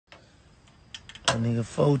That nigga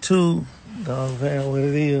 4'2", dog fan what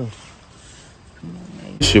it is.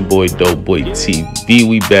 It's your boy Dope Boy TV.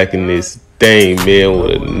 We back in this thing, man,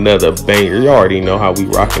 with another banger. You already know how we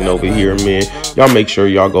rocking over here, man. Y'all make sure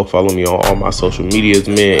y'all go follow me on all my social medias,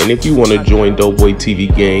 man. And if you want to join Dope Boy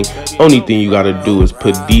TV gang, only thing you gotta do is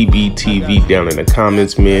put DBTV down in the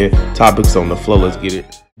comments, man. Topics on the flow, let's get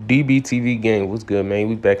it. DBTV gang, what's good, man?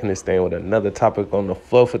 We back in this thing with another topic on the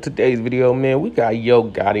flow. For today's video, man, we got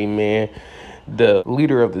Gotti, man, the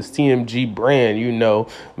leader of the CMG brand. You know,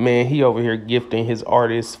 man, he over here gifting his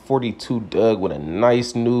artist 42 Dugg with a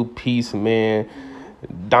nice new piece, man.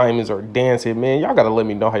 Diamonds are dancing, man. Y'all gotta let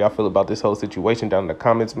me know how y'all feel about this whole situation down in the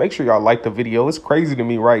comments. Make sure y'all like the video. It's crazy to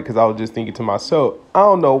me, right? Because I was just thinking to myself, I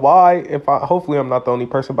don't know why, hopefully I'm not the only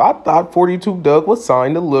person, but I thought 42 Dugg was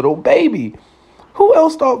signed a little baby. Who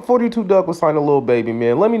else thought 42 Dugg was signing a little baby,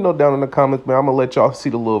 man? Let me know down in the comments, man. I'm going to let y'all see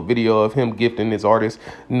the little video of him gifting his artist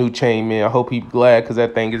new chain, man. I hope he's glad because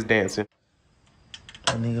that thing is dancing.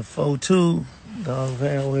 That nigga 4'2", dog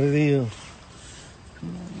fan what it is.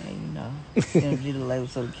 Come on, man, you know. CMG the label,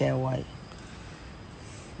 so the cat white.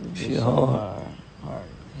 Shit hard. Hard.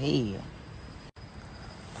 Hell.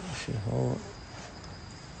 Shit hard.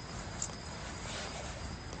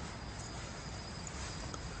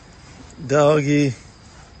 Doggy.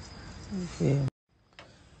 Yeah.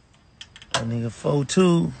 That nigga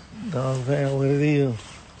 4'2", dog fan what it is.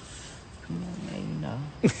 Come on, man, you know.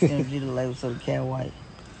 CMG the label, so the cat white.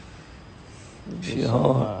 Shit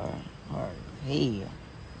hard. Hard. Hell.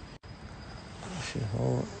 Shit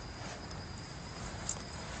hard.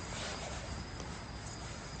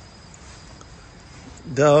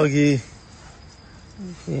 Doggy.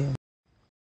 Yeah.